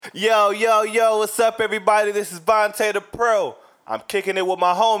Yo, what's up, everybody? This is Vontae the Pro. I'm kicking it with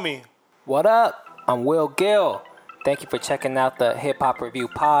my homie. What up? I'm Will Gill. Thank you for checking out the Hip Hop Review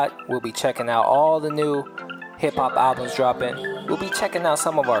Pod. We'll be checking out all the new hip hop albums dropping. We'll be checking out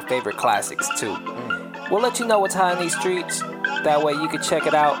some of our favorite classics, too. We'll let you know what's hot in these streets. That way you can check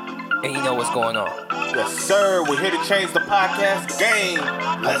it out and you know what's going on. Yes, sir. We're here to change the podcast game.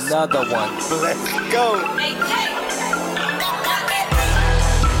 Another one. Let's go.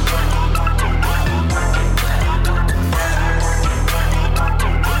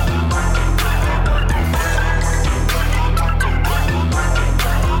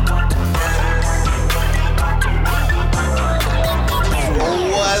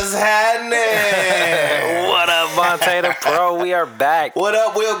 What's happening? What up, Vontae the Pro? We are back. What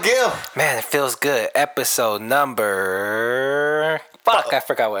up, Will Gill? Man, it feels good. Episode number... Fuck, I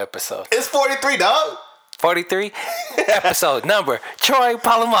forgot what episode. It's 43, dog. 43? Episode number Troy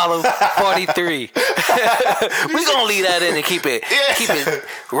Polamalu 43. We gonna leave that in and keep it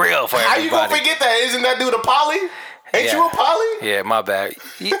real for everybody. How you gonna forget that? Isn't that dude a Polly? Ain't you a Polly? Yeah, my bad.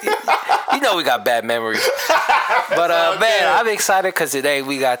 You know we got bad memories. But man, I'm excited because today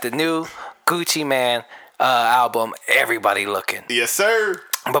we got the new Gucci Mane album, Everybody Looking. Yes, sir.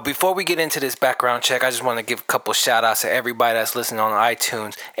 But before we get into this background check, I just want to give a couple shout outs to everybody that's listening on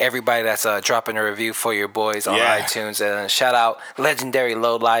iTunes, everybody that's dropping a review for your boys on iTunes, and shout out Legendary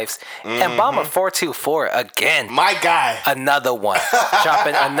Low Lifes and Bomber 424 again. My guy. Another one.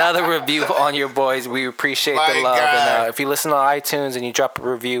 Dropping another review on your boys. We appreciate the love. And if you listen on iTunes and you drop a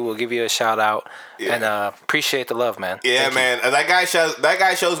review, we'll give you a shout out. Yeah. And appreciate the love, man. Yeah, Thank man. You. That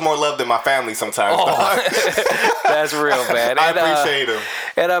guy shows more love than my family sometimes. Oh. That's real, man. I appreciate him.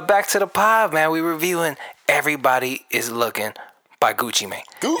 And back to the pod, man. We reviewing Everybody Is Looking by Gucci Mane.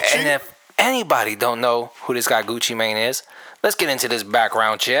 Gucci. And if anybody don't know who this guy Gucci Mane is, let's get into this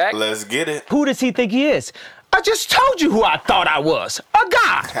background check. Let's get it. Who does he think he is? I just told you who I thought I was. A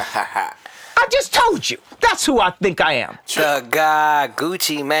guy. I just told you. That's who I think I am. The guy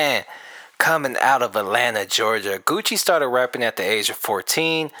Gucci Mane. Coming out of Atlanta, Georgia. Gucci started rapping at the age of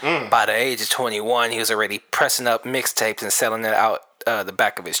 14. By the age of 21, he was already pressing up mixtapes and selling it out the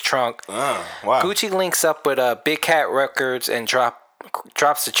back of his trunk. Wow. Gucci links up with Big Cat Records and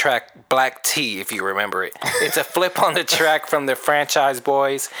drops the track Black Tea, if you remember it. It's a flip on the track from the Franchise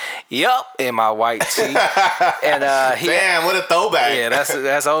Boys. Yup, in my white tee. And damn, what a throwback. Yeah,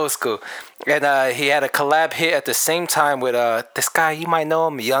 that's old school. And he had a collab hit at the same time with this guy, you might know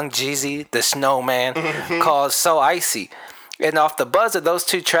him, Young Jeezy, the Snowman, called So Icy. And off the buzz of those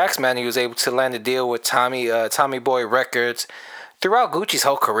two tracks, man, he was able to land a deal with Tommy Boy Records. Throughout Gucci's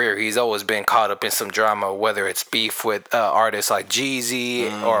whole career, he's always been caught up in some drama, whether it's beef with artists like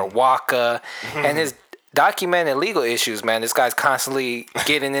Jeezy or Waka. And his documented legal issues, man. This guy's constantly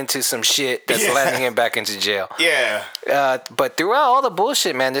getting into some shit that's landing him back into jail. Yeah. But throughout all the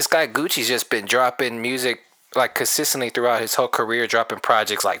bullshit, man, this guy Gucci's just been dropping music like consistently throughout his whole career, dropping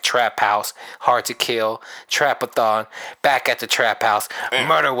projects like Trap House, Hard to Kill, Trap-a-thon, Back at the Trap House,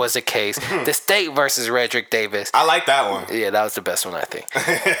 Murder Was a Case, The State versus Redrick Davis. I like that one. Yeah, that was the best one, I think.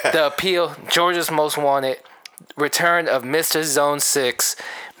 The Appeal, Georgia's Most Wanted, Return of Mr. Zone 6.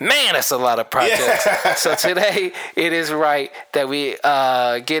 Man, that's a lot of projects. Yeah. So today, it is right that we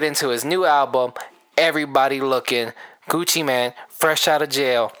get into his new album, Everybody Looking, Gucci Mane, fresh out of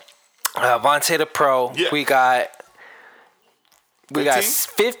jail. Vontae the Pro. Yeah. We got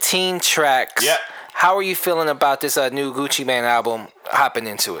 15 tracks. Yeah. How are you feeling about this new Gucci Mane album? Hopping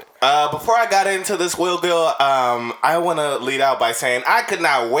into it. Before I got into this, Will Gill, I want to lead out by saying I could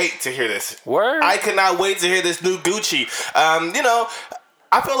not wait to hear this. Word? I could not wait to hear this new Gucci.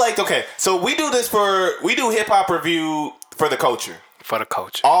 I feel like, okay, so we do hip hop review for the culture. For the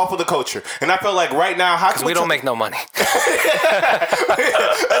culture. All for the culture. And I feel like right now, how can we don't make no money. That's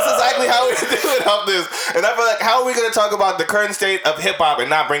exactly how we do it off this. And I feel like, how are we going to talk about the current state of hip-hop and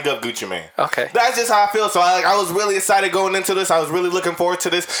not bring up Gucci Mane? Okay. That's just how I feel. So I was really excited going into this. I was really looking forward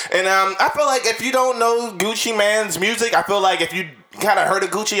to this. And I feel like if you don't know Gucci Mane's music, I feel like if you kind of heard of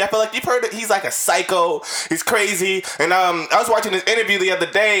Gucci, I feel like you've heard it. He's like a psycho. He's crazy. And I was watching this interview the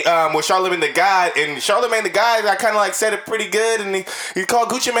other day with Charlamagne the God. And Charlamagne the God, I kind of like said it pretty good. And he called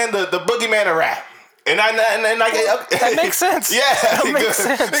Gucci Mane the boogeyman of rap. And that makes sense. Yeah, that makes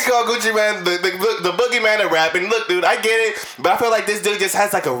sense. They call Gucci Mane the boogeyman of rap. And look, dude, I get it, but I feel like this dude just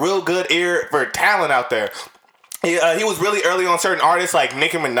has like a real good ear for talent out there. He was really early on certain artists like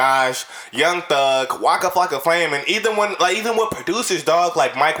Nicki Minaj, Young Thug, Waka Flocka Flame, and even with producers, dog,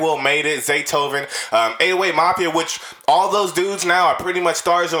 like Mike Will Made It, Zaytoven, 808 Mafia, which all those dudes now are pretty much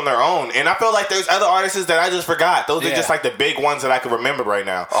stars on their own. And I feel like there's other artists that I just forgot. Those are just like the big ones that I can remember right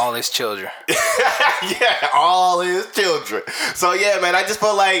now. All his children. Yeah, all his children. So yeah, man, I just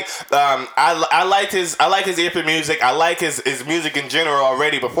feel like I like his ear for music. I like his music in general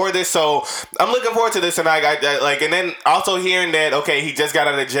already before this. So I'm looking forward to this, and and then also hearing that, okay, he just got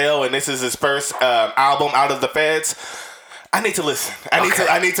out of jail and this is his first album out of the feds. I need to listen.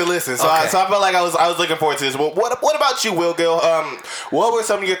 I need to listen. So, I felt like I was looking forward to this. Well, what about you, Will Gill? What were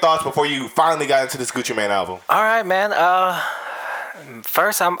some of your thoughts before you finally got into this Gucci Mane album? All right, man.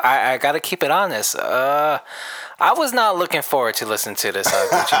 First, I gotta keep it honest. I was not looking forward to listening to this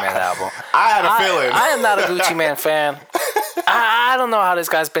Gucci Mane album. I had a feeling. I am not a Gucci Mane fan. I don't know how this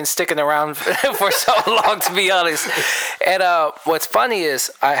guy's been sticking around for so long, to be honest. And what's funny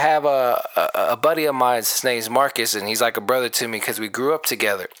is I have a buddy of mine. His name's Marcus, and he's like a brother to me because we grew up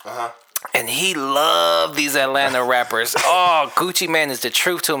together. And he loved these Atlanta rappers. Oh, Gucci Mane is the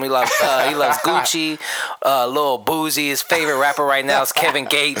truth to him. He loves Gucci, Lil Boozy. His favorite rapper right now is Kevin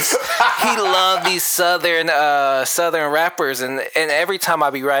Gates. He loved these southern rappers, and every time I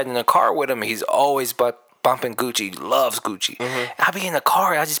be riding in the car with him, he's always bumping Gucci. He loves Gucci. I be in the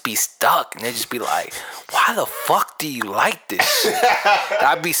car and I just be stuck, and they just be like, "Why the fuck do you like this shit?"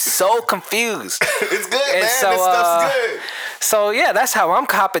 I'd be so confused. It's good, and man. So, this stuff's good. So yeah, that's how I'm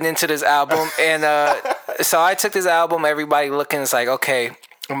copping into this album. And so I took this album, everybody looking, it's like, okay,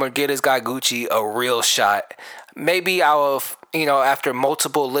 I'm gonna give this guy Gucci a real shot. Maybe I'll, after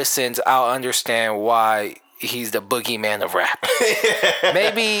multiple listens, I'll understand why he's the boogeyman of rap.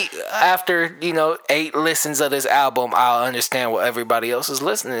 Maybe after 8 listens of this album, I'll understand what everybody else is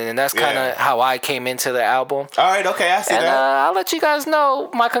listening, and that's kind of how I came into the album. All right, okay, I see that. I'll let you guys know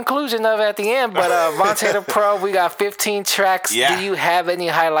my conclusion of it at the end. But Vontae the Pro, we got 15 tracks. Yeah. Do you have any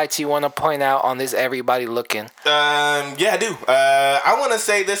highlights you want to point out on this Everybody Looking? Yeah, I do. I want to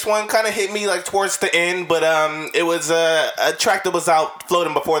say this one kind of hit me like towards the end, but it was a track that was out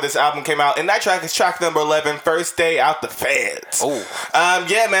floating before this album came out, and that track is track number 11. First Day Out the Feds. Oh.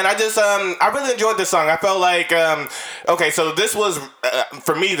 Yeah, man, I really enjoyed this song. I felt like, okay, so this was,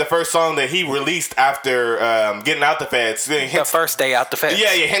 for me, the first song that he released after getting out the feds. The First Day Out the Feds.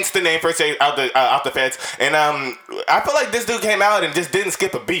 Yeah, hence the name First Day Out the Feds. And I feel like this dude came out and just didn't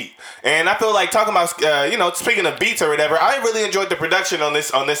skip a beat. And I feel like talking about, speaking of beats or whatever, I really enjoyed the production on this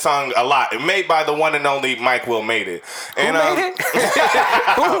song a lot. Made by the one and only Mike Will Made It. And, Who made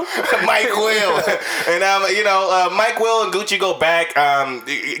it? Mike Will. And, Mike Will and Gucci go back.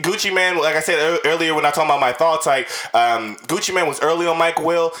 Gucci Mane, like I said earlier when I talked about my thoughts, like Gucci Mane was early on Mike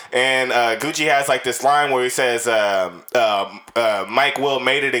Will, and Gucci has like this line where he says Mike Will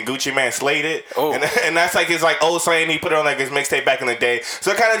made it and Gucci Mane slayed it. Oh. And that's like his like old saying he put it on like his mixtape back in the day. So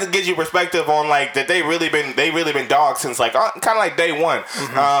it kind of just gives you perspective on like that they really been dogs since like kind of like day one.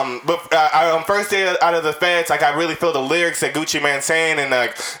 But on First Day Out of the Feds, like I really feel the lyrics that Gucci Mane saying, and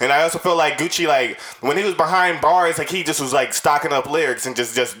I also feel like Gucci, like when he was behind bars, like he just was like stocking up lyrics and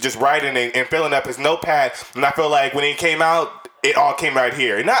just writing and filling up his notepad. And I feel like when he came out, it all came right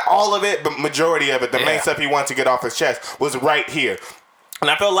here. And not all of it, but majority of it, the main stuff he wanted to get off his chest was right here. And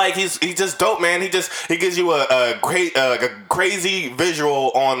I feel like he's just dope, man. He gives you a great a crazy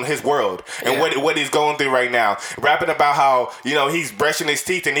visual on his world and what he's going through right now. Rapping about how he's brushing his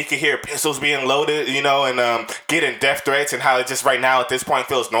teeth and he can hear pistols being loaded, and getting death threats, and how it just right now at this point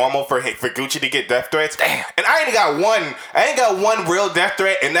feels normal for Gucci to get death threats. Damn. And I ain't got one real death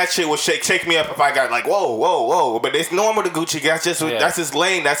threat, and that shit would shake me up if I got like whoa. But it's normal to Gucci. That's his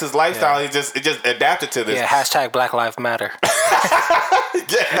lane. That's his lifestyle. It just adapted to this. Yeah. Hashtag Black Lives Matter.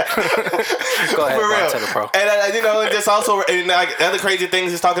 Yeah. Go ahead, for real. to the Pro. And just also, and like other crazy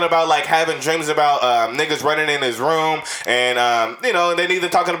things, he's talking about like having dreams about niggas running in his room, and and then even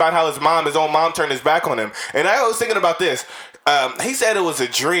talking about how his own mom turned his back on him. And I was thinking about this. He said it was a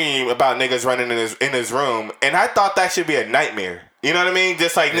dream about niggas running in his room, and I thought that should be a nightmare. You know what I mean?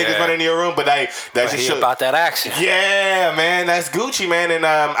 Just like niggas running in your room, but that's just about that action. Yeah, man, that's Gucci, man, and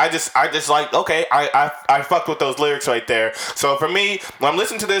I just like, okay, I fucked with those lyrics right there. So for me, when I'm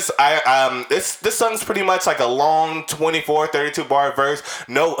listening to this, this song's pretty much like a long 24, 32 bar verse,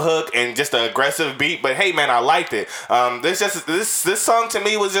 no hook, and just an aggressive beat. But hey, man, I liked it. This song to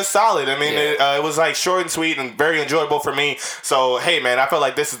me was just solid. I mean, it was like short and sweet and very enjoyable for me. So hey, man, I feel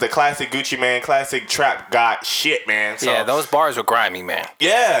like this is the classic Gucci Mane, classic trap god shit, man. So, yeah, those bars were grimy, man.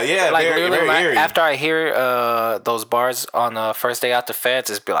 Yeah, like very, really, very eerie. After I hear those bars on First Day Out the Feds,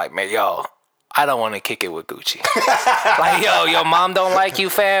 it's be like, man, yo, I don't want to kick it with Gucci. Like, yo, your mom don't like you,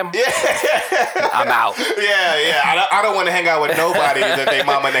 fam? Yeah. I'm out. Yeah. I don't want to hang out with nobody that they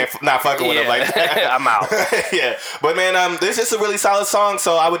mama not fucking with them like that. I'm out. Yeah. But man, this is a really solid song,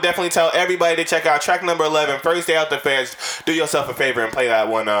 so I would definitely tell everybody to check out track number 11, First Day Out the Feds. Do yourself a favor and play that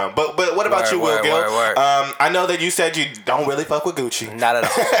one. But what about you, Will Gill? Word. I know that you said you don't really fuck with Gucci. Not at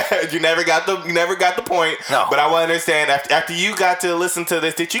all. You never got the point. No. But I want to understand after you got to listen to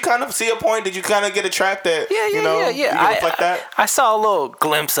this, did you kind of see a point? Did you kind of get a track that Yeah. you can reflect that? I saw a little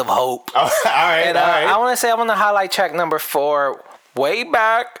glimpse of hope. Oh, all right. And I want to say I want to highlight track number 4, Way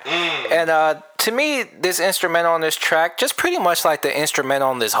Back. And to me, this instrumental on this track, just pretty much like the instrumental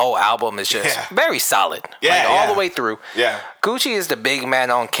on this whole album, is just very solid. Yeah, all the way through. Yeah. Gucci is the big man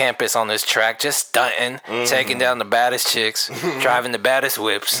on campus on this track, just stunting, taking down the baddest chicks, driving the baddest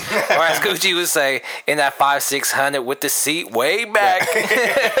whips. Or as Gucci would say, in that 5-600 with the seat way back.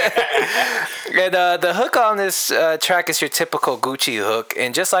 And the hook on this track is your typical Gucci hook.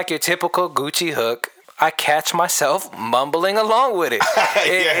 And just like your typical Gucci hook, I catch myself mumbling along with it.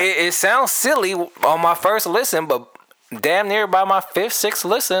 It sounds silly on my first listen, but damn near by my 5th, 6th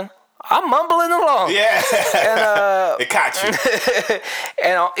listen, I'm mumbling along. Yeah. And it caught you.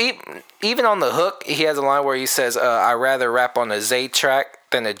 And even on the hook, he has a line where he says, I'd rather rap on the Zay track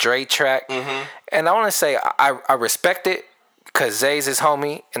than the Dre track. And I want to say I respect it because Zay's his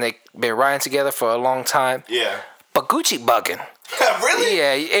homie and they've been riding together for a long time. Yeah. But Gucci bugging. Really?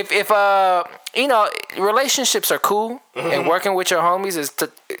 Yeah. If relationships are cool and working with your homies is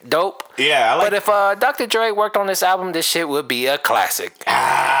dope. Yeah, I like. But if Dr. Dre worked on this album, this shit would be a classic.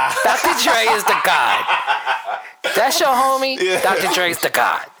 Dr. Dre is the god. That's your homie. Yeah. Dr. Dre's the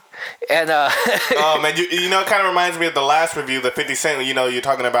god. And oh man, you know, it kind of reminds me of the last review, the 50 Cent. You know, you're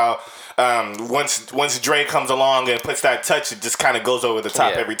talking about once Dre comes along and puts that touch, it just kind of goes over the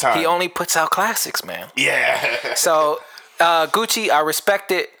top every time. He only puts out classics, man. Yeah. So Gucci, I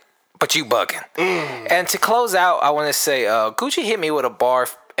respect it, but you bugging. And to close out, I want to say Gucci hit me with a bar.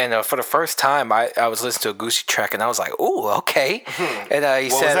 And for the first time, I was listening to a Gucci track, and I was like, "Ooh, okay." And he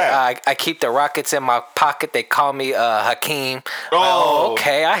said, "I keep the rockets in my pocket. They call me Hakeem." Oh,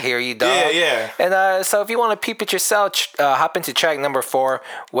 okay, I hear you, dog. Yeah. And so, if you want to peep it yourself, hop into track number 4,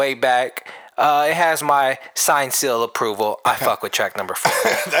 Way Back. It has my signed seal approval. I fuck with track number 4.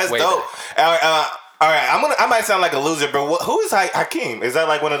 That's Way dope. Back. All right, I might sound like a loser, but who is Hakeem? Is that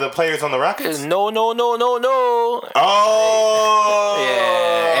like one of the players on the Rockets? No. Oh.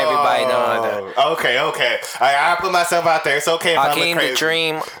 Yeah, everybody knows that. Okay. I put myself out there. It's okay if Hakeem I'm crazy. the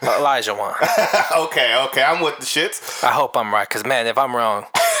Dream, Elijah Wan. Okay. I'm with the shits. I hope I'm right, because, man, if I'm wrong...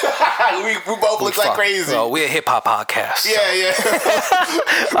 we both look like crazy. Well, we're a hip-hop podcast. Yeah. We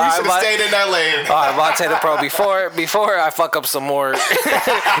should have stayed in that lane. All right, Vontae the Pro, before I fuck up some more,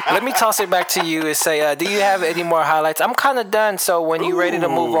 let me toss it back to you and say, do you have any more highlights? I'm kind of done, so when you're ready to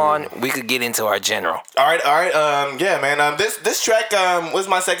move on, we could get into our general. All right. Yeah, man. This track was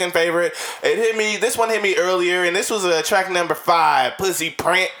my second favorite. This one hit me earlier, and this was track number 5, Pussy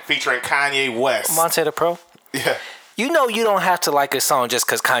Print, featuring Kanye West. Vontae the Pro? Yeah. You know you don't have to like a song just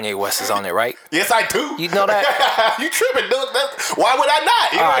because Kanye West is on it, right? Yes, I do. You know that? You tripping, dude. Why would I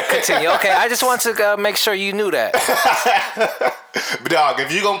not? All right, continue. Okay, I just want to make sure you knew that. But dog,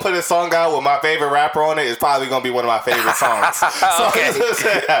 if you're going to put a song out with my favorite rapper on it, it's probably going to be one of my favorite songs.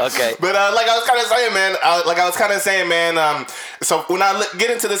 Okay. But like I was kind of saying, man, so when I get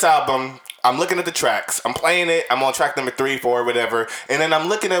into this album, I'm looking at the tracks. I'm playing it. I'm on track number 3, 4, whatever. And then I'm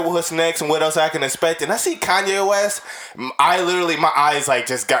looking at what's next and what else I can expect. And I see Kanye West. My eyes like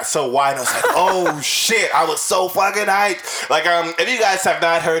just got so wide. I was like, oh shit. I was so fucking hyped. Like, if you guys have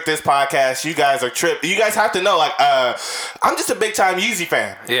not heard this podcast, you guys are tripped. You guys have to know, like, I'm just a big time Yeezy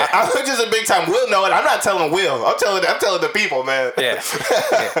fan. Yeah. I'm just a big time. Will know it. I'm not telling Will. I'm telling the people, man. Yeah.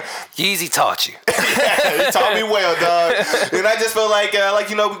 Yeezy taught you. Yeah, he taught me well, dog. And I just feel like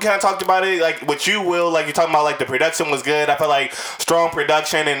we kind of talked about it. Like with you, Will, like you're talking about, like the production was good. I feel like strong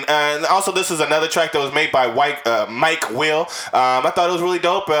production, and also this is another track that was made by Mike Will. I thought it was really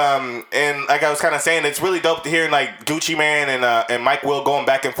dope, and like I was kind of saying, it's really dope to hear like Gucci Mane and Mike Will going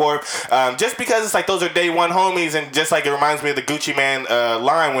back and forth, just because it's like those are day one homies, and just like it reminds me of the Gucci Mane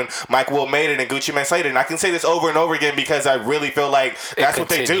line when Mike Will made it and Gucci Mane slayed it. And I can say this over and over again because I really feel like that's what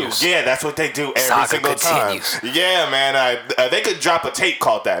they do. Yeah, that's what they do every single time. Yeah, man, they could drop a tape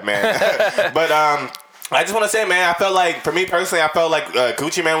called that, man. But I just want to say, man, I felt like, for me personally, I felt like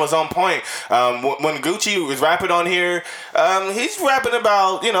Gucci Mane was on point. When Gucci was rapping on here, he's rapping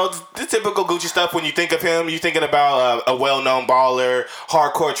about, the typical Gucci stuff. When you think of him, you're thinking about a well-known baller,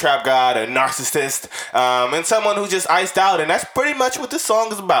 hardcore trap god, a narcissist, and someone who just iced out. And that's pretty much what this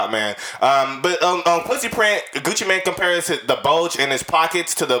song is about, man. But on Pussy Print, Gucci Mane compares the bulge in his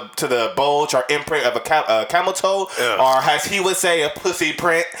pockets to the bulge or imprint of a camel toe, or as he would say, a pussy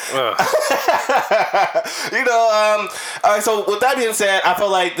print. All right, so with that being said, I feel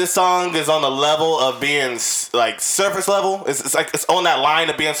like this song is on the level of being like surface level. It's like it's on that line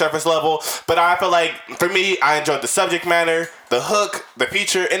of being surface level. But I feel like, for me, I enjoyed the subject matter, the hook, the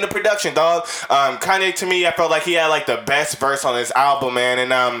feature, and the production, dog. Kanye, to me, I felt like he had like the best verse on his album, man.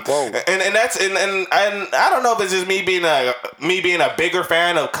 And that's I don't know if it's just me being a bigger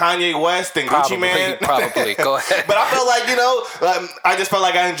fan of Kanye West than Gucci Mane. Probably. Go ahead. But I felt like, I just felt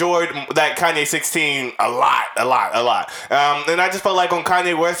like I enjoyed that Kanye 16 a lot. And I just felt like on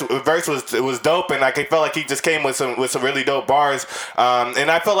Kanye West's verse was dope, and like I felt like he just came with some really dope bars.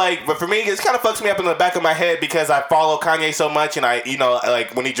 And I feel like, but for me, it kind of fucks me up in the back of my head because I follow Kanye so much, and I,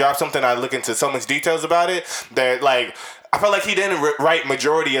 like when he drops something, I look into so much details about it that like. I felt like he didn't write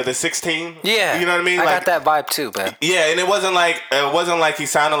majority of the 16. Yeah, you know what I mean. I got that vibe too, man. Yeah, and it wasn't like he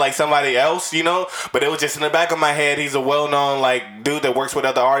sounded like somebody else, But it was just in the back of my head. He's a well-known like dude that works with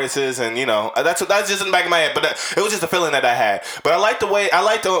other artists, and that's just in the back of my head. But it was just a feeling that I had. But what I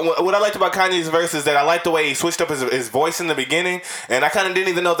liked about Kanye's verse is that I liked the way he switched up his voice in the beginning, and I kind of didn't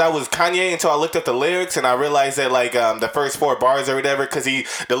even know that was Kanye until I looked up the lyrics, and I realized that like the first 4 bars or whatever, because he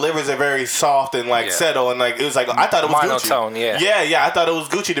delivers it very soft and like settle, and like it was like I thought it was Gucci. Tone, yeah. I thought it was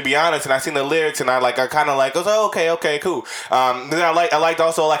Gucci, to be honest, and I seen the lyrics, and I kind of like, I was like, okay, cool. Then I liked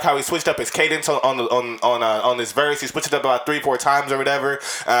also like how he switched up his cadence on this verse. He switched it up about 3-4 times or whatever.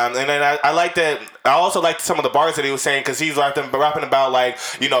 And then I liked that. I also liked some of the bars that he was saying, because he's rapping about like,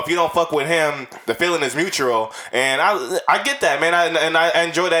 if you don't fuck with him, the feeling is mutual. And I get that, man. I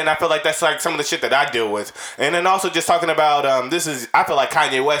enjoy that, and I feel like that's like some of the shit that I deal with. And then also just talking about I feel like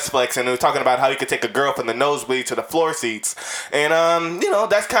Kanye West flex, and he was talking about how he could take a girl from the nosebleed to the floor seats. And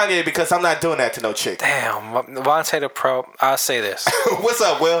that's Kanye, because I'm not doing that to no chick. Damn, Vontae the Pro, I'll say this. What's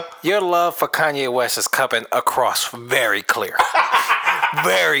up, Will? Your love for Kanye West is coming across very clear.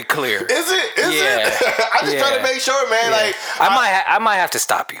 Very clear. Is it? I just trying to make sure, man. Yeah. Like I might have to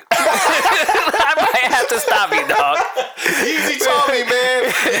stop you. I might have to stop you, dog. Easy taught me, man.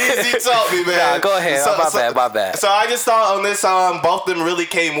 Nah, go ahead. My bad. So I just thought on this song, both of them really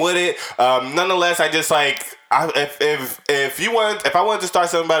came with it. Nonetheless, I just like. If I wanted to start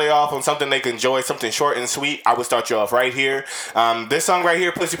somebody off on something they can enjoy, something short and sweet, I would start you off right here. This song right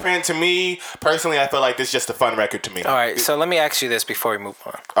here, Pussy Print, to me personally, I feel like this is just a fun record to me. All right, so let me ask you this before we move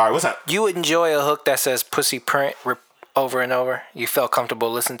on. All right, what's up? You enjoy a hook that says Pussy Print over and over? You felt comfortable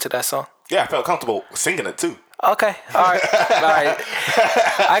listening to that song? Yeah, I felt comfortable singing it too. Okay, all right.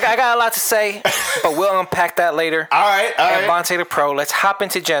 I got a lot to say, but we'll unpack that later. All right. And Vontae the Pro, let's hop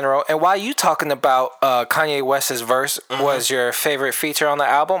into general. And while you talking about Kanye West's verse was your favorite feature on the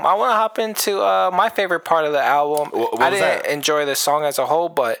album, I want to hop into my favorite part of the album. What I didn't enjoy the song as a whole,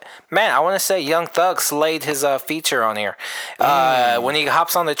 but man, I want to say Young Thug slayed his feature on here. When he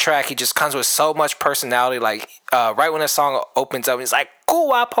hops on the track, he just comes with so much personality. Like right when the song opens up, he's like, "Cool,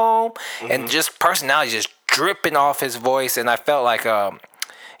 wop home," and just personality just dripping off his voice. And I felt like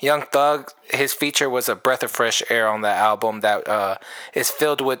Young Thug, his feature was a breath of fresh air on the album that is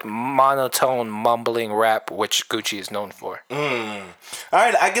filled with monotone mumbling rap, which Gucci is known for. All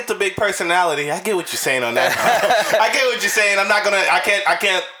right, I get the big personality. I get what you're saying on that. I get what you're saying.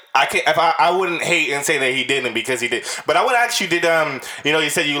 I wouldn't hate and say that he didn't, because he did. But I would ask you, you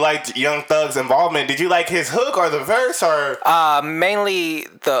said you liked Young Thug's involvement. Did you like his hook or the verse, or? Mainly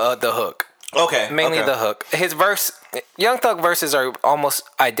the hook. Okay. Mainly the hook. His verse, Young Thug verses are almost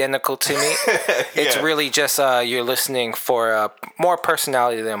identical to me. It's really just you're listening for more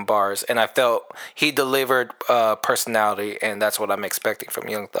personality than bars, and I felt he delivered personality, and that's what I'm expecting from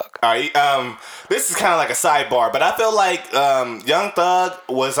Young Thug. All right. This is kind of like a sidebar, but I feel like Young Thug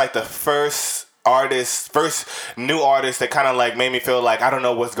was like the first new artist that kind of like made me feel like I don't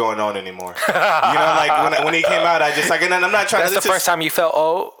know what's going on anymore. Like when he came out, I just like, and I'm not trying. That's the first time you felt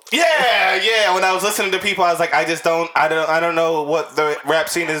old. Yeah. When I was listening to people, I was like, I don't know what the rap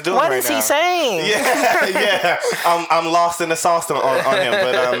scene is doing right now. What is he saying? Yeah. I'm lost in the sauce on him.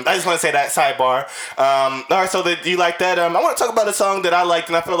 But I just want to say that sidebar. All right, so you like that? I want to talk about a song that I liked,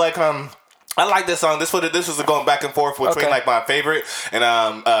 and I feel like I like this song. This was going back and forth between Okay. like my favorite and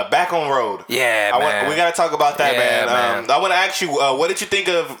Back on Road. Yeah, man. We gotta talk about that, Yeah, man. I want to ask you, what did you think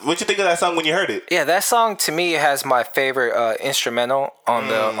of that song when you heard it? Yeah, that song to me has my favorite instrumental on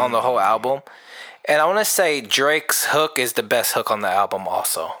the whole album. And I want to say Drake's hook is the best hook on the album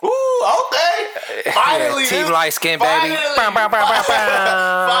also. Ooh, okay. Finally, Team Light Skin, baby.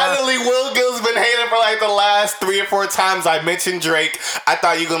 Finally, Will Gill's been hating for like the last 3 or 4 times I mentioned Drake. I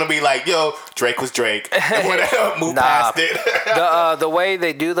thought you were gonna be like, yo, Drake was Drake. And whatever, move past it. The way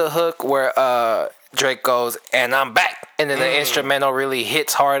they do the hook where Drake goes, and I'm back, and then the instrumental really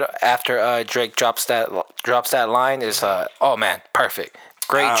hits hard after Drake drops that line is oh man, perfect.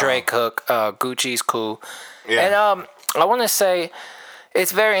 Great Drake hook. Gucci's cool. Yeah. And I want to say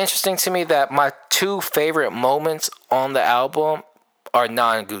it's very interesting to me that my 2 favorite moments on the album are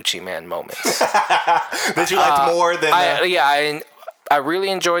non-Gucci Man moments. That you liked more than I really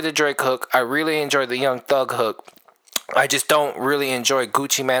enjoyed the Drake hook. I really enjoyed the Young Thug hook. I just don't really enjoy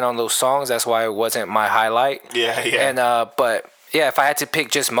Gucci Man on those songs. That's why it wasn't my highlight. Yeah. And but yeah, if I had to pick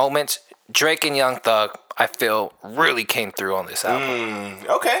just moments, Drake and Young Thug, I feel really came through on this album.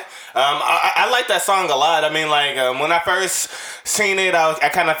 Okay. I like that song a lot. I mean, like, when I first seen it, I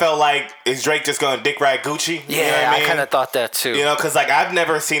kind of felt like, is Drake just going to dick ride Gucci? Yeah, You know what I mean? I kind of thought that too. You know, because like I've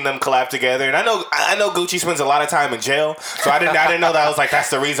never seen them collab together, and I know Gucci spends a lot of time in jail, so I didn't know that. I was like, that's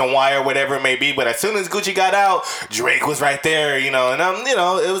the reason why or whatever it may be. But as soon as Gucci got out, Drake was right there, you know, and you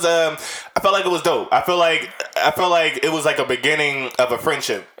know, it was I felt like it was dope. I feel like it was like a beginning of a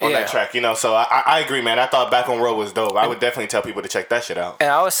friendship on that track, you know. So I agree, man. I thought Back on Road was dope. I would definitely tell people to check that shit out. And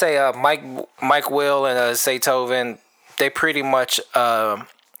I would say Mike Will and Zaytoven, they pretty much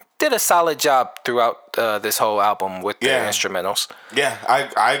did a solid job throughout this whole album with their instrumentals. Yeah,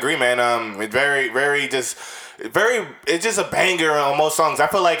 I agree, man. It's it's just a banger on most songs. I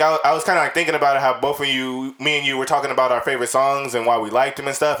feel like I was kind of like thinking about it, how both of me and you were talking about our favorite songs and why we liked them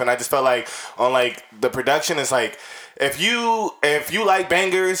and stuff, and I just felt like on like the production is like, if you like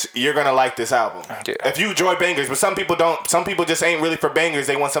bangers, you're gonna like this album. Yeah. If you enjoy bangers, but some people don't. Some people just ain't really for bangers.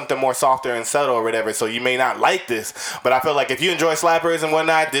 They want something more softer and subtle or whatever. So you may not like this. But I feel like if you enjoy slappers and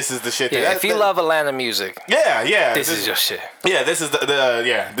whatnot, this is the shit. Yeah, if you love Atlanta music, this is your shit. Yeah, this is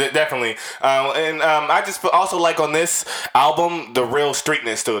definitely. I just also like on this album the real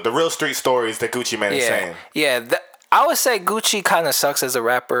streetness to it, the real street stories that Gucci Mane is saying. Yeah. I would say Gucci kind of sucks as a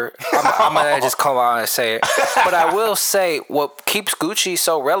rapper. I'm going to just come out and say it. But I will say what keeps Gucci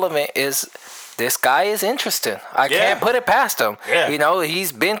so relevant is this guy is interesting. I can't put it past him. Yeah. You know,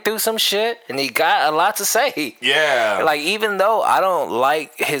 he's been through some shit and he got a lot to say. Yeah. Like, even though I don't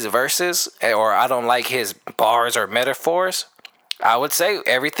like his verses or I don't like his bars or metaphors, I would say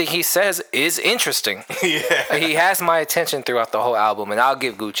everything he says is interesting. Yeah. He has my attention throughout the whole album, and I'll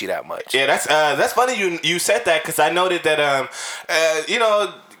give Gucci that much. Yeah, that's funny you said that, because I noted that you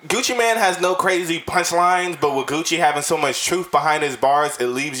know, Gucci Mane has no crazy punchlines, but with Gucci having so much truth behind his bars, it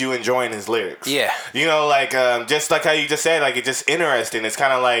leaves you enjoying his lyrics. Yeah. You know, like just like how you just said, like it's just interesting. It's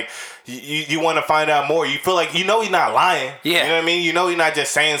kind of like you want to find out more. You feel like you know he's not lying. Yeah. You know what I mean? You know he's not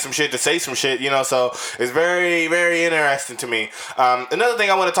just saying some shit to say some shit. You know, so it's very, very interesting to me. Another thing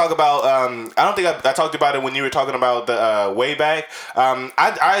I want to talk about. I don't think I talked about it when you were talking about the way back.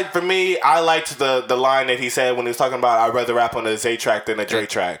 For me, I liked the line that he said when he was talking about I'd rather rap on the Zay track than the Dre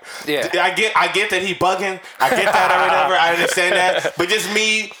track. Yeah. I get that he bugging. I get that or whatever. I understand that. But just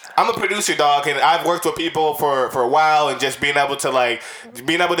me, I'm a producer, dog, and I've worked with people for a while, and just being able to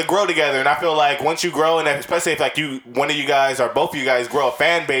grow together. And I feel like once you grow, and especially if like one of you guys or both of you guys grow a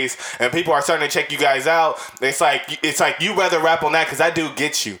fan base, and people are starting to check you guys out, it's like you rather rap on that, because that dude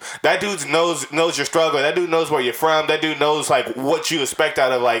gets you. That dude knows your struggle. That dude knows where you're from. That dude knows like what you expect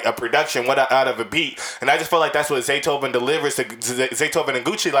out of like a production, out of a beat. And I just feel like that's what Zaytoven delivers to Zaytoven and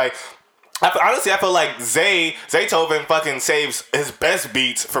Gucci. Like, honestly, I feel like Zaytoven fucking saves his best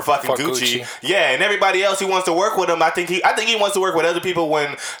beats for fucking Gucci. Yeah, and everybody else who wants to work with him, I think he wants to work with other people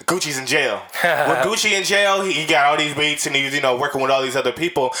when Gucci's in jail. When Gucci in jail, he got all these beats and he's, you know, working with all these other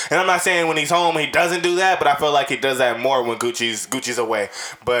people. And I'm not saying when he's home he doesn't do that, but I feel like he does that more when Gucci's away.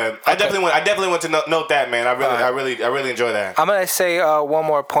 But I definitely want to note that, man. I really enjoy that. I'm gonna say one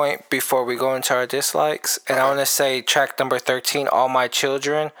more point before we go into our dislikes, and I want to say track number 13, All My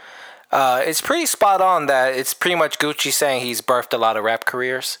Children. It's pretty spot on that it's pretty much Gucci saying he's birthed a lot of rap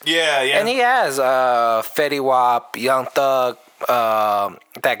careers. Yeah. And he has Fetty Wap, Young Thug, that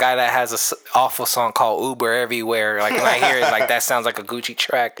guy that has an awful song called Uber Everywhere. Like, when I hear it, like, that sounds like a Gucci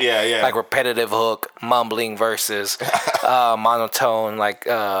track. Yeah. Like repetitive hook, mumbling verses, monotone, like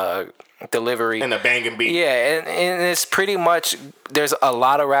delivery. And a banging beat. Yeah, and it's pretty much, there's a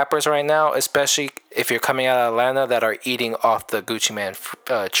lot of rappers right now, especially if you're coming out of Atlanta, that are eating off the Gucci Mane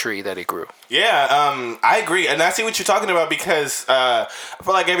tree that he grew. Yeah, I agree, and I see what you're talking about because I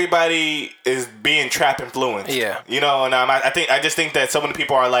feel like everybody is being trap influenced. Yeah, you know, and I just think that so many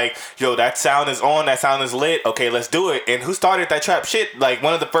people are like, "Yo, that sound is on, that sound is lit. Okay, let's do it." And who started that trap shit? Like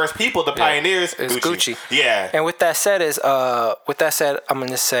one of the first people, the pioneers, is Gucci. Yeah. And with that said, I'm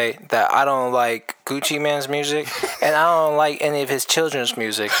gonna say that I don't like Gucci Mane's music, and I don't like any of his children's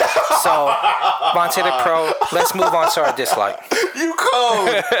music. So, Vontae the Pro, let's move on to our dislike. You cold.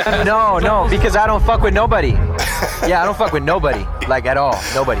 No, because I don't fuck with nobody. Yeah, I don't fuck with nobody, like at all,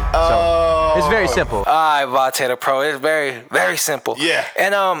 nobody. So it's very simple. All right, Vontae the Pro, it's very, very simple. Yeah.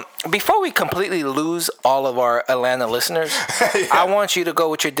 And before we completely lose all of our Atlanta listeners, Yeah. I want you to go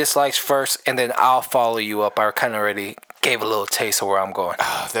with your dislikes first, and then I'll follow you up. I kind of already gave a little taste of where I'm going.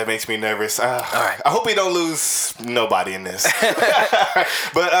 That makes me nervous. All right. I hope we don't lose nobody in this.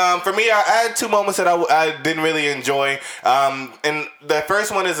 But for me, I had two moments that I didn't really enjoy. And the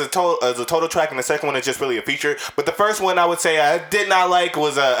first one is a total track, and the second one is just really a feature. But the first one I would say I did not like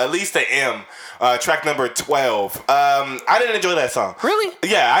was at least the M. Track number 12. I didn't enjoy that song. Really?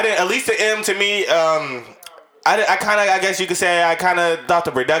 Yeah, I didn't. At least the M to me. I guess you could say I kind of thought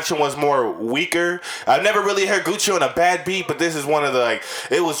the production was more weaker. I've never really heard Gucci on a bad beat, but this is one of the,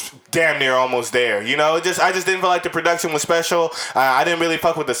 it was damn near almost there. You know, I just didn't feel like the production was special. I didn't really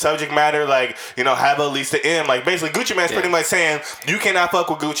fuck with the subject matter, have at least the M. Like, basically, Gucci Mane's pretty much saying, you cannot fuck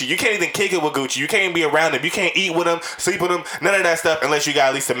with Gucci. You can't even kick it with Gucci. You can't even be around him. You can't eat with him, sleep with him, none of that stuff unless you got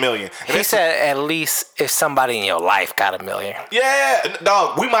at least $1 million. And He said at least if somebody in your life got $1 million. yeah,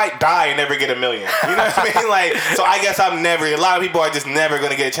 dog, we might die and never get $1 million. You know what I mean? So I guess a lot of people are just never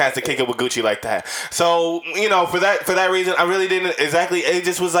going to get a chance to kick it with Gucci like that. So, for that reason, I really didn't exactly, it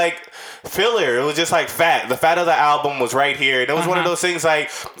just was like filler. It was just like fat. The fat of the album was right here. And it was one of those things like,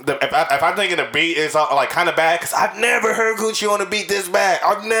 if I'm thinking the beat is like kind of bad, because I've never heard Gucci on a beat this bad.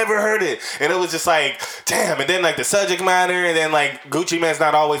 I've never heard it. And it was just like, damn. And then like the subject matter, and then like Gucci Mane's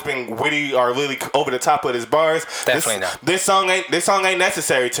not always been witty or really over the top with his bars. Definitely not. This song ain't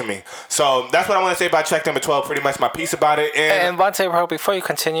necessary to me. So that's what I want to say about track number 12. Pretty much my piece about it. And Vontae Pro, before you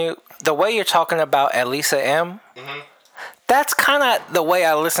continue, the way you're talking about at least a M, that's kind of the way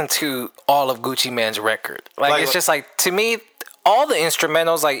I listen to all of Gucci Mane's record. Like it's just like, to me, all the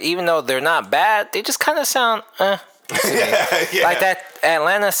instrumentals, like even though they're not bad, they just kind of sound yeah. Like that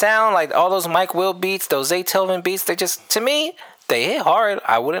Atlanta sound, like all those Mike Will beats, those Zaytoven beats, they just, to me, they hit hard.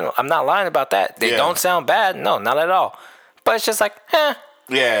 I'm not lying about that. They don't sound bad. No, not at all. But it's just like,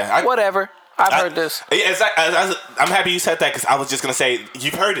 whatever. I've heard this. Yeah, I'm happy you said that, because I was just gonna say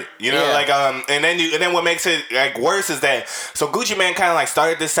you've heard it, and then what makes it like worse is that Gucci Mane kind of like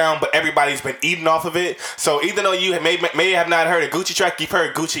started this sound, but everybody's been eating off of it. So even though you may have not heard a Gucci track, you've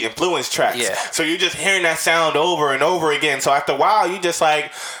heard Gucci influence tracks. Yeah. So you're just hearing that sound over and over again. So after a while, you just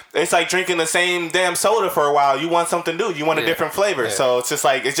like, it's like drinking the same damn soda for a while. You want something new. You want a different flavor. Yeah. So it's just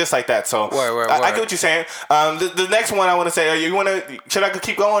like that. So I get what you're saying. The next one I want to say, should I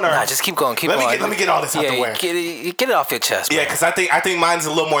keep going or? Nah, just keep going. Let me get all this out the way. Get it off your chest. Yeah, because I think mine's a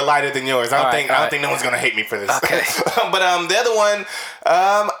little more lighter than yours. I don't think no one's gonna hate me for this. Okay. But the other one,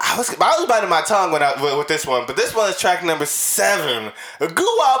 I was biting my tongue with this one. But this one is track number 7,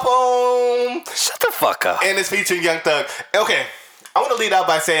 Guwap Home. Shut the fuck up. And it's featuring Young Thug. Okay. I want to lead out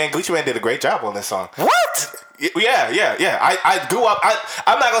by saying Gucci Mane did a great job on this song. What? Yeah. I grew up.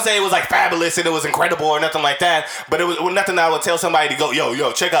 I'm not gonna say it was like fabulous and it was incredible or nothing like that, but it was nothing that I would tell somebody to go,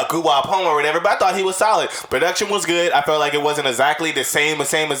 yo, check out Guwap Home or whatever. But I thought he was solid. Production was good. I felt like it wasn't exactly the same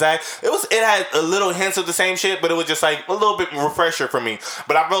exact. It had a little hints of the same shit, but it was just like a little bit refresher for me.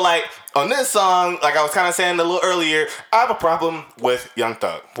 But I feel like on this song, like I was kind of saying a little earlier, I have a problem with Young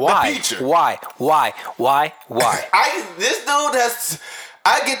Thug. Why? The feature. Why? This dude has.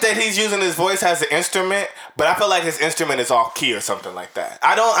 I get that he's using his voice as an instrument, but I feel like his instrument is off key or something like that.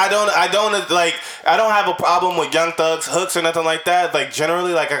 I don't have a problem with Young Thug's hooks or nothing like that. Like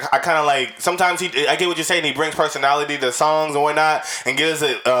generally, like I kind of like, sometimes I get what you're saying. He brings personality to songs and whatnot and gives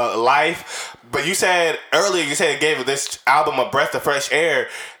it life. But you said earlier, it gave this album a breath of fresh air.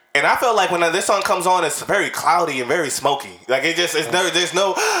 And I feel like when this song comes on, it's very cloudy and very smoky. Like there's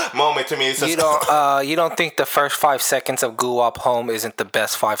no moment to me. It's just you don't think the first 5 seconds of Guwap Home isn't the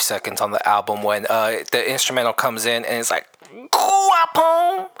best 5 seconds on the album when the instrumental comes in and it's like Guwap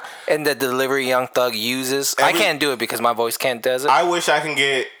Home and the delivery Young Thug uses. I can't do it because my voice can't does it. I wish I can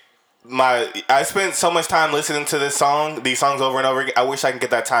get I spent so much time listening to these songs over and over again. I wish I can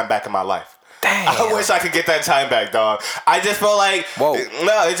get that time back in my life. Damn. I wish I could get that time back, dog. I just feel like Whoa.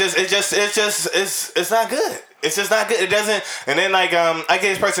 no, it's not good. It's just not good. It doesn't. And then like I get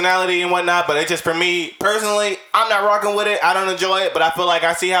his personality and whatnot, but it just for me personally, I'm not rocking with it. I don't enjoy it, but I feel like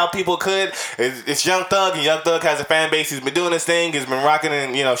I see how people could. It's Young Thug, and Young Thug has a fan base. He's been doing his thing. He's been rocking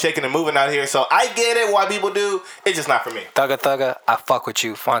and shaking and moving out here. So I get it why people do. It's just not for me. Thugga, I fuck with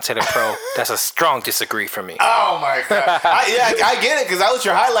you. Fonte the Pro. That's a strong disagree for me. Oh my god! I get it because that was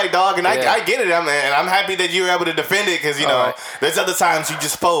your highlight, dog, and Yeah. I get it. I'm happy that you were able to defend it because Alright. there's other times you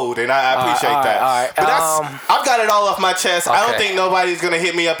just fold, and I appreciate that. alright. But I've got it all off my chest. I don't Okay. think nobody's gonna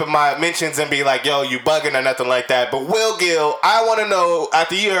hit me up in my mentions and be like, "Yo, you bugging" or nothing like that. But Will Gill, I want to know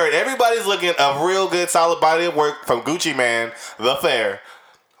after you heard everybody's looking a real good, solid body of work from Gucci Man, The Fair.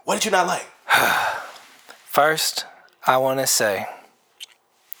 What did you not like? First, I want to say,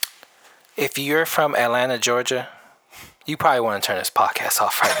 if you're from Atlanta, Georgia, you probably want to turn this podcast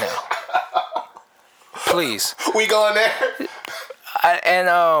off right now. Please. We going there?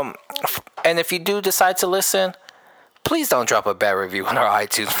 And if you do decide to listen, please don't drop a bad review on our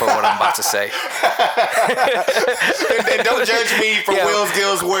iTunes for what I'm about to say. and don't judge me for Yeah. Will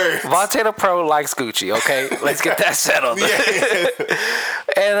Gill's words. Vontae the Pro likes Gucci, okay? Let's get that settled.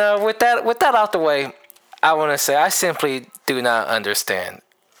 And with that out the way, I want to say I simply do not understand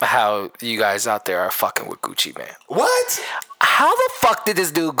how you guys out there are fucking with Gucci, man. What? How the fuck did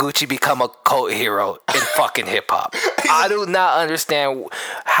this dude Gucci become a cult hero in fucking hip hop? I do not understand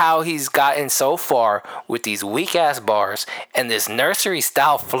how he's gotten so far with these weak ass bars and this nursery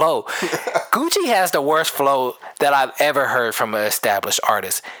style flow. Gucci has the worst flow that I've ever heard from an established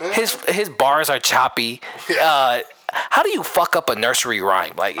artist. His bars are choppy. How do you fuck up a nursery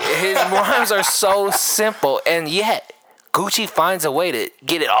rhyme? Like his rhymes are so simple, and yet Gucci finds a way to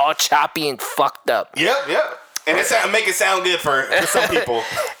get it all choppy and fucked up. Yep. And make it sound good for some people.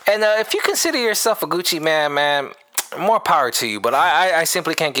 And if you consider yourself a Gucci man, more power to you. But I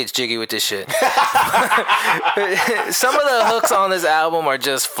simply can't get jiggy with this shit. Some of the hooks on this album are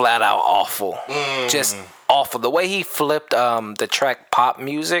just flat out awful. Just awful. The way he flipped the track pop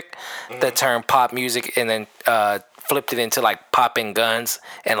music, the term pop music, and then flipped it into like popping guns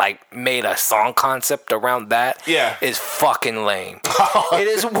and like made a song concept around that is fucking lame. It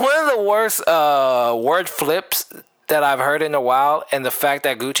is one of the worst word flips that I've heard in a while, and the fact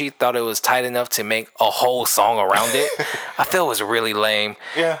that Gucci thought it was tight enough to make a whole song around it, I feel was really lame.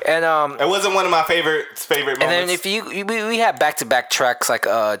 Yeah. And it wasn't one of my favorite moments. and then if we have back-to-back tracks like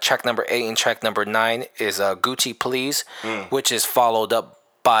track number 8 and track number 9 is Gucci Please, which is followed up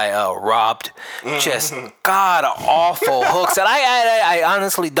by Robbed. Just god awful hooks that I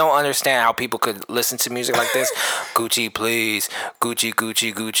honestly don't understand how people could listen to music like this. Gucci Please,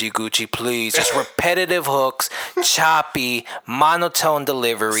 Gucci Please. Just repetitive hooks, choppy, monotone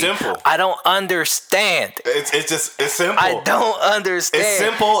delivery. Simple. I don't understand. It's simple. I don't understand. It's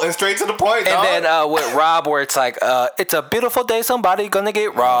simple and straight to the point, dog. And then with Rob, where it's like, it's a beautiful day, somebody gonna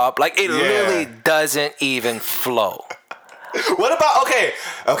get robbed. Like it really doesn't even flow. What about okay?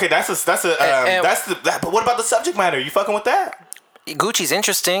 But what about the subject matter? You fucking with that? Gucci's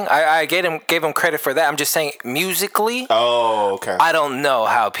interesting. I gave him credit for that. I'm just saying musically. Oh, okay. I don't know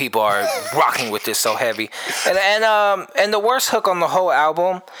how people are rocking with this so heavy. And the worst hook on the whole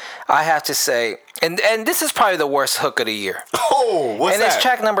album, I have to say, and this is probably the worst hook of the year. Oh, what's and that? it's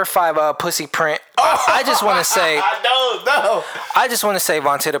track number 5, Pussy Print. I just want to say, no. I just want to say,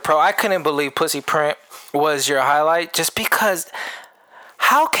 Vontae the Pro, I couldn't believe Pussy Print was your highlight, just because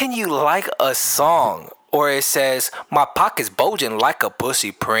how can you like a song or it says my pocket's bulging like a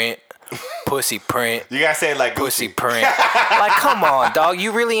pussy print? Pussy print. You gotta say it like Pussy Gucci. print. Like, come on, dog.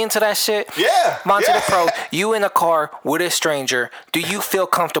 You really into that shit? Yeah. Monty yeah. the Pro, you in a car with a stranger. Do you feel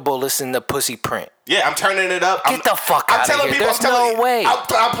comfortable listening to Pussy Print? Yeah, I'm turning it up. Get the fuck out of here. There's no way.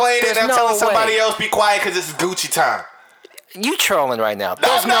 I'm playing it and I'm There's telling no somebody way. else be quiet because this is Gucci time. You trolling right now.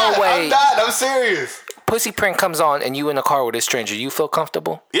 There's I'm no not, way. I'm not. I'm serious. Pussy Print comes on and you in a car with a stranger. You feel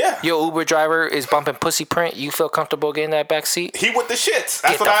comfortable? Yeah. Your Uber driver is bumping Pussy Print. You feel comfortable getting that back seat? He with the shits.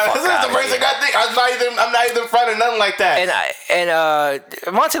 That's Get what the I. fuck This is outta the first here. thing I think. I'm not even fronting nothing like that.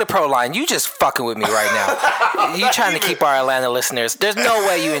 And Monty the Pro line, you just fucking with me right now. You trying to keep our Atlanta listeners. There's no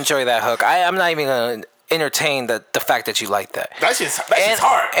way you enjoy that hook. I'm not even gonna entertain the fact that you like that. That's just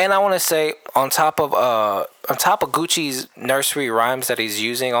hard. And I want to say on top of Gucci's nursery rhymes that he's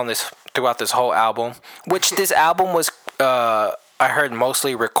using on this throughout this whole album, which this album was I heard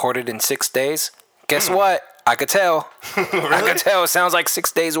mostly recorded in 6 days. Guess what? I could tell. Really? I could tell. It sounds like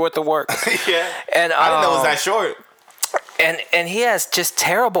 6 days worth of work. Yeah. And I didn't know it was that short. And he has just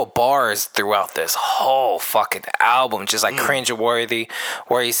terrible bars throughout this whole fucking album, just like cringe-worthy,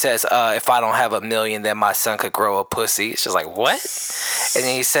 where he says, if I don't have $1 million, then my son could grow a pussy. It's just like, what? And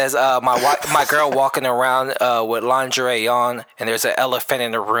then he says, my girl walking around with lingerie on, and there's an elephant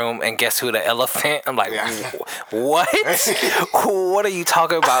in the room, and guess who the elephant? I'm like, what? What are you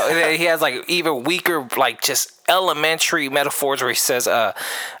talking about? And then he has like even weaker, like just elementary metaphors where he says,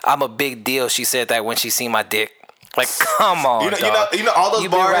 I'm a big deal. She said that when she seen my dick. Like, come on, you know all those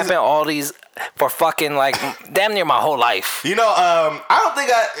You've bars. been rapping all these for fucking like damn near my whole life. You know, I don't think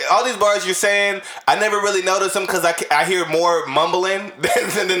all these bars you're saying, I never really notice them because I hear more mumbling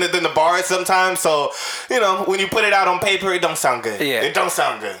than the bars sometimes. So, you know, when you put it out on paper, it don't sound good. Yeah. It don't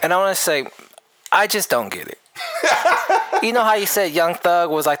sound good. And I want to say, I just don't get it. You know how you said Young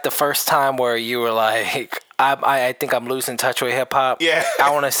Thug was like the first time where you were like, I think I'm losing touch with hip hop. Yeah. I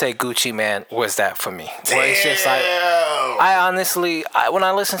want to say Gucci Man was that for me. Where it's just like, I honestly, when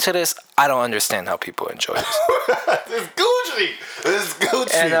I listen to this, I don't understand how people enjoy this. It's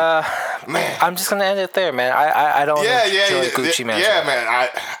Gucci. And man, I'm just gonna end it there, man. I don't enjoy Gucci Man. Yeah, man.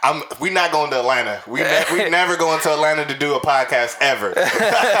 We're not going to Atlanta. We never going to Atlanta to do a podcast ever. But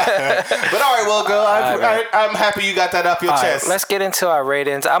all right, well, girl, I'm happy you got that up your chest. Right, let's get into our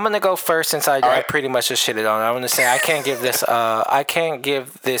ratings. I'm gonna go first since I pretty much just shit it on. I'm gonna say I can't give this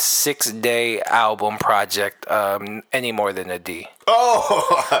 6-day album project any more than a D.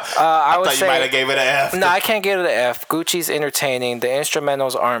 Oh, I would thought say you might have gave it an F. No, I can't give it an F. Gucci's entertaining. The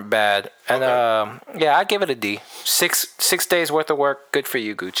instrumentals aren't bad, and yeah, I give it a D. 6 days worth of work. Good for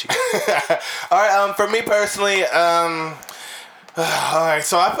you, Gucci. All right, for me personally, all right,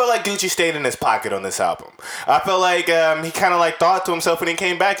 so I feel like Gucci stayed in his pocket on this album. I feel like he kind of like thought to himself when he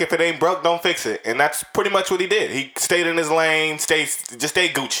came back, if it ain't broke, don't fix it. And that's pretty much what he did. He stayed in his lane, just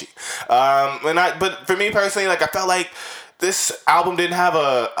stayed Gucci. But for me personally, like I felt like this album didn't have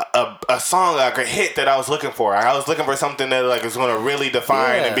a song, like a hit that I was looking for. I was looking for something that like was going to really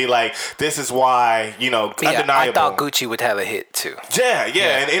define and be like, this is why, undeniable. I thought Gucci would have a hit too. Yeah.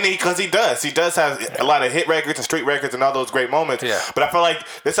 And because he does have a lot of hit records and street records and all those great moments. Yeah. But I felt like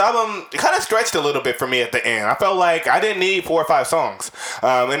this album kind of stretched a little bit for me at the end. I felt like I didn't need 4 or 5 songs,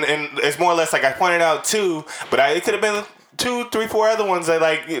 and it's more or less like I pointed out 2, but it could have been 2, 3, 4 other ones that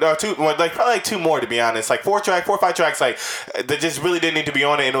probably like 2 more to be honest, like 4 or 5 tracks like that just really didn't need to be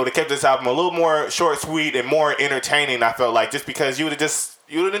on it, and it would have kept this album a little more short, sweet, and more entertaining. I felt like just because you would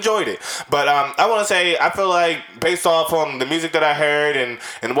have enjoyed it. But I want to say I feel like based off on the music that I heard and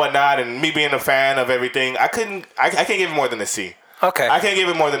whatnot, and me being a fan of everything, I can't give it more than a C. Okay. I can't give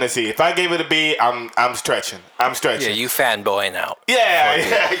it more than a C. If I gave it a B, I'm stretching. Yeah, you fanboying out.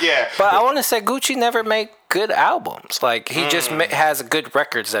 Yeah. But I want to say Gucci never made good albums. Like he just has good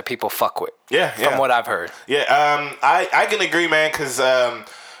records that people fuck with. Yeah. From what I've heard. Yeah. I can agree, man, because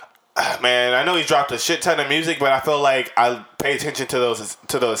man, I know he dropped a shit ton of music, but I feel like I pay attention to those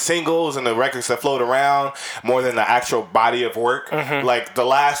singles and the records that float around more than the actual body of work. Mm-hmm. Like the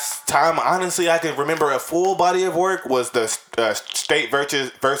last time, honestly, I can remember a full body of work was the State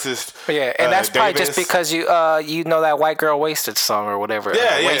versus and that's probably Davis. Just because you know that White Girl Wasted song or whatever.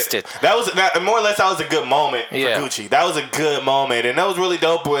 Wasted. That was more or less that was a good moment for Gucci. That was a good moment, and that was really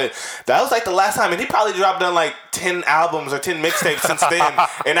dope. But that was like the last time, and he probably dropped down like 10 albums or 10 mixtapes since then,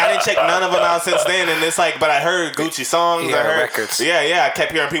 and I didn't check none of them out since then. And it's like, but I heard Gucci songs. I heard records. Yeah. I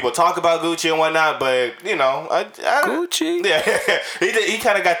kept hearing people talk about Gucci and whatnot, but Gucci. Yeah, he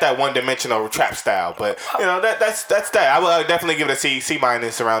kind of got that one-dimensional trap style, but that's that. I would definitely give it a C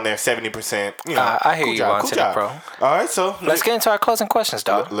minus around there, 70%. I hear you on today, bro. All right, so let's get into our closing questions,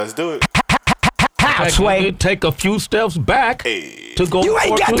 dog. Let's do it. Sway, take a few steps back to go. You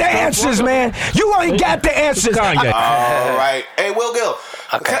ain't got the answers, man. You ain't got the answers. All right. Hey, Will Gill.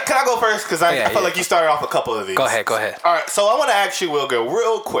 Okay. Can I go first? Because I feel like you started off a couple of these. Go ahead. All right. So I want to ask you, Will Gill,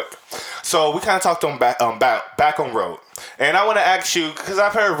 real quick. So we kind of talked on back on road. And I want to ask you, because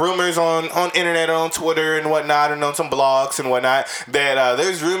I've heard rumors on internet, on Twitter and whatnot, and on some blogs and whatnot, that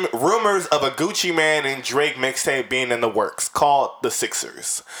there's rumors of a Gucci Mane and Drake mixtape being in the works called The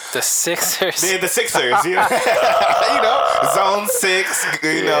Sixers. The Sixers? Yeah, The Sixers. Zone 6,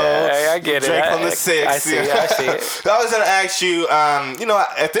 I get Drake it. from The Six. I see it. I was going to ask you,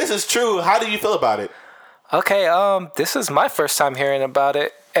 if this is true, how do you feel about it? Okay, this is my first time hearing about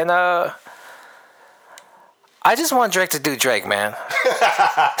it, and I just want Drake to do Drake, man.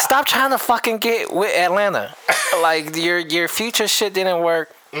 Stop trying to fucking get with Atlanta. Like your future shit didn't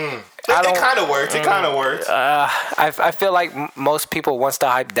work. It kind of worked. I feel like most people, once the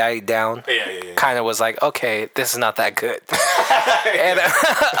hype died down, kind of was like, okay, this is not that good. And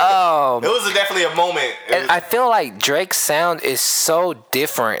it was definitely a moment. and I feel like Drake's sound is so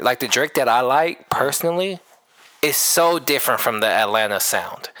different. Like the Drake that I like personally is so different from the Atlanta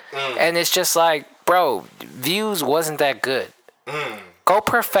sound. And it's just like, bro, Views wasn't that good. Go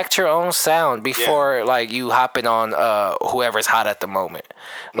perfect your own sound before like you hopping on whoever's hot at the moment.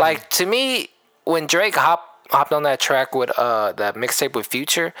 Like to me, when Drake hopped on that track with that mixtape with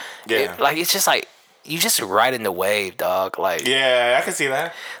Future, it's just like you just riding the wave, dog. Like yeah, I can see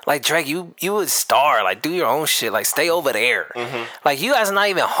that. Like Drake, you a star. Like do your own shit. Like stay over there. Like you guys are not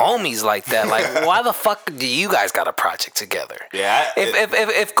even homies like that. Like why the fuck do you guys got a project together? Yeah.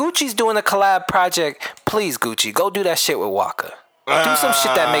 If Gucci's doing a collab project, please Gucci, go do that shit with Waka. Do some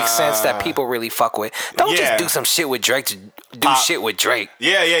shit that makes sense that people really fuck with. Don't just do some shit with Drake to do shit with Drake.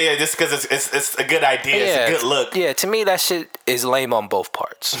 Yeah. Just because it's a good idea. It's a good look. Yeah, to me that shit is lame on both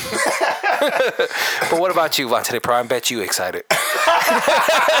parts. But what about you, Vontae Pro? I bet you excited. Fuck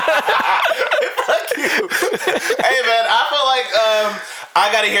you. Hey man, I feel like I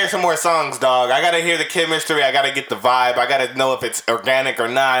gotta hear some more songs, dog. I gotta hear the chemistry. I gotta get the vibe. I gotta know if it's organic or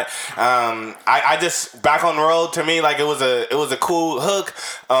not. I just Back on the Road, to me, like it was a cool hook.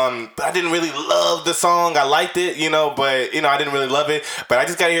 But I didn't really love the song. I liked it, but I didn't really love it. But I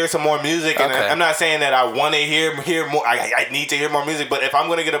just gotta hear some more music. And I'm not saying that I want to hear more. I need to hear more music. But if I'm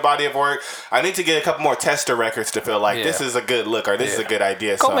gonna get a body of work, I need to get a couple more tester records to feel like this is a good look or this is a good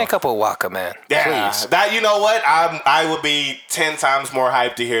idea. Go make up with Waka, man. Yeah, please. That you know what? I would be 10 times more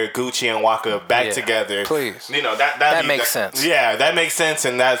hyped to hear Gucci and Waka back together. Please, that makes sense. Yeah, that makes sense,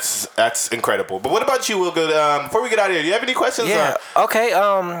 and that's incredible. But what about you, Will Good? Before we get out of here, do you have any questions? Yeah. Okay.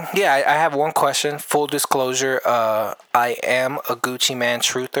 I have one question. Full disclosure. I am a Gucci Man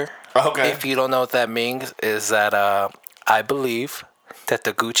truther. Okay. If you don't know what that means, is that I believe that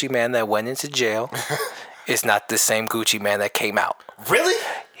the Gucci Man that went into jail is not the same Gucci Man that came out. Really?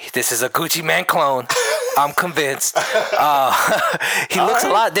 This is a Gucci Man clone. I'm convinced. He looks a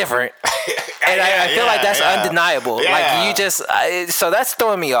lot different. And I feel like that's undeniable. Yeah. Like you just, so that's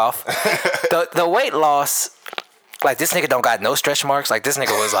throwing me off. The weight loss, like this nigga don't got no stretch marks. Like this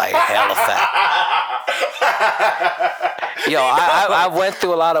nigga was like hella fat. Yo, I went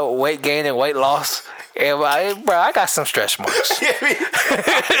through a lot of weight gain and weight loss. And I got some stretch marks. You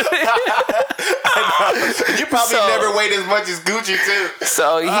probably never weighed as much as Gucci too.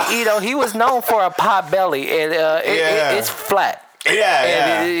 So he was known for a pot belly, and it's flat.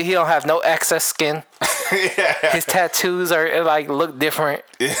 Yeah, and he don't have no excess skin. His tattoos are like look different.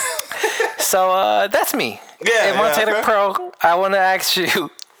 So that's me. Yeah, and Montana Pro, I want to ask you.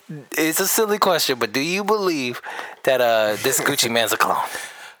 It's a silly question, but do you believe that this Gucci Man's a clone?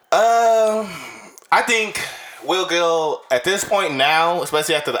 I think Will Gill, at this point now,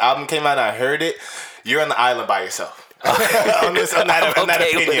 especially after the album came out and I heard it, you're on the island by yourself. on that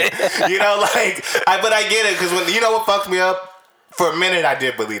opinion. But I get it, because when you know what fucked me up? For a minute, I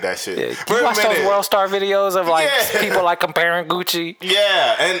did believe that shit. Yeah. You watch those World Star videos of people like comparing Gucci?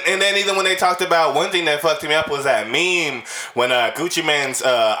 Yeah, and then even when they talked about, one thing that fucked me up was that meme when Gucci Man's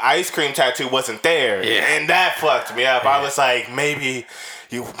ice cream tattoo wasn't there. Yeah. And that fucked me up. Yeah. I was like, maybe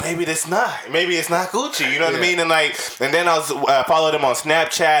it's not Gucci, you know what I mean? And then I was followed him on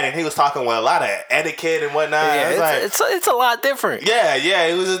Snapchat, and he was talking with a lot of etiquette and whatnot. Yeah, it's a lot different. Yeah,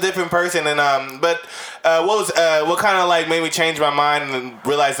 he was a different person, and but what kind of like made me change my mind and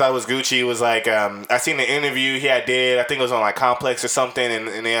realize that was Gucci was like I seen the interview he did. I think it was on like Complex or something,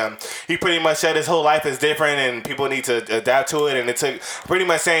 and he pretty much said his whole life is different and people need to adapt to it, and it took pretty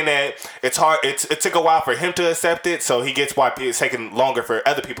much saying that it's hard. It took a while for him to accept it, so he gets why it's taking longer for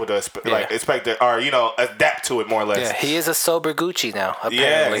other people to expect it or adapt to it more or less. Yeah, he is a sober Gucci now.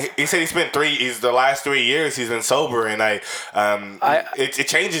 Apparently. Yeah, he said he spent the last 3 years he's been sober, and it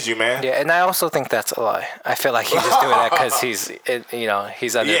changes you, man. Yeah, and I also think that's a lie. I feel like he's just doing that because he's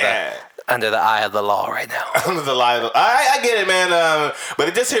under the eye of the law right now. Under the eye of the I get it, man. But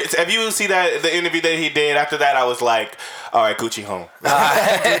it just if you see the interview that he did after that, I was like, all right, Gucci home.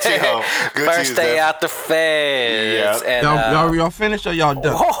 Gucci home. First day out the feds. Yep. And, y'all finished or y'all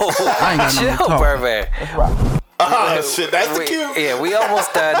done? Whoa, I ain't got nothing to chill, talk. Birdman. Oh shit, that's the cue. Yeah, we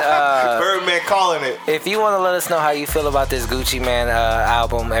almost done. Birdman calling it. If you want to let us know how you feel about this Gucci Man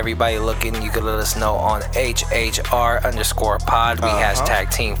album, everybody looking, you can let us know on HHR_pod. We hashtag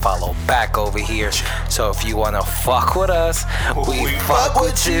team follow back over here. So if you want to fuck with us, we fuck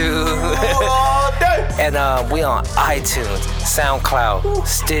with you. All day. And we on iTunes, SoundCloud,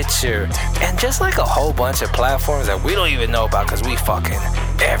 Stitcher, and just like a whole bunch of platforms that we don't even know about because we fucking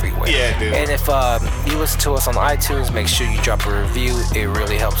everywhere. Yeah, dude. And if you listen to us on iTunes, make sure you drop a review. It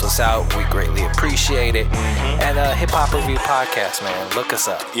really helps us out. We greatly appreciate it. And Hip Hop Review Podcast, man. Look us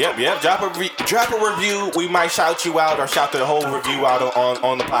up. Yep. Drop a review. We might shout you out or shout the whole review out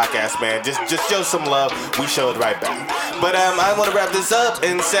on the podcast, man. Just show some love. We show it right back. But I want to wrap this up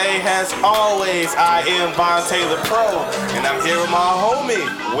and say, as always, I am Von Taylor Pro, and I'm here with my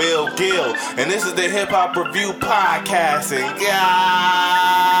homie Will Gill, and this is the Hip Hop Review Podcast. And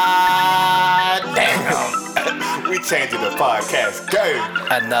God damn, we changing the podcast game.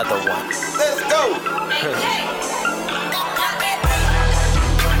 Another one. Let's go.